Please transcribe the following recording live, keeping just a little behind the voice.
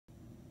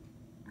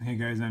Hey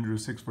guys,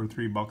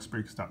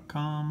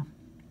 Andrew643boxbreaks.com.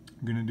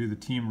 I'm going to do the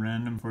team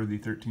random for the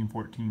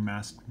 13-14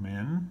 masked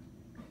men.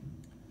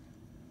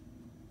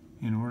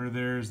 In order,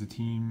 there's the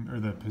team or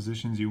the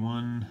positions you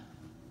won,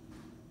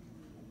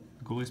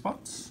 the goalie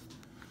spots.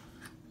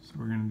 So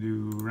we're going to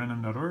do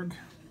random.org.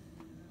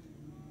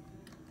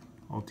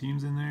 All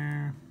teams in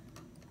there.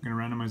 I'm going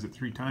to randomize it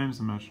 3 times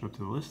and match it up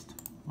to the list.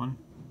 1,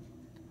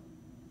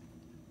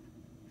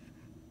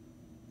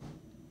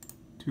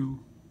 2,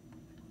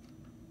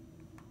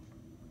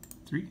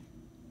 3.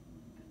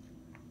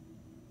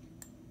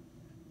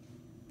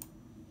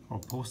 I'll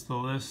post the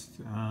list.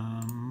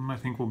 I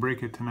think we'll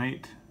break it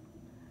tonight.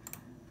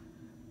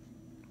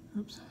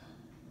 Oops.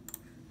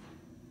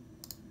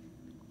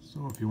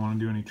 So if you want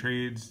to do any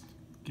trades,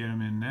 get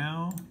them in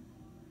now.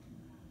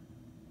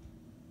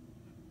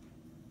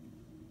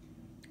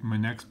 My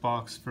next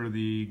box for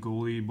the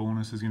goalie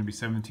bonus is going to be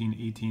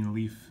 17-18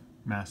 Leaf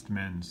masked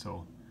men.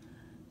 So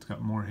it's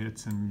got more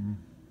hits and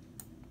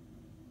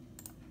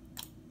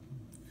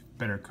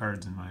better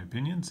cards in my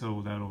opinion,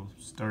 so that'll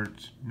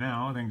start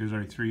now. I think there's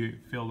already 3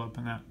 filled up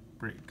in that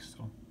break.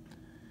 So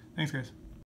thanks guys.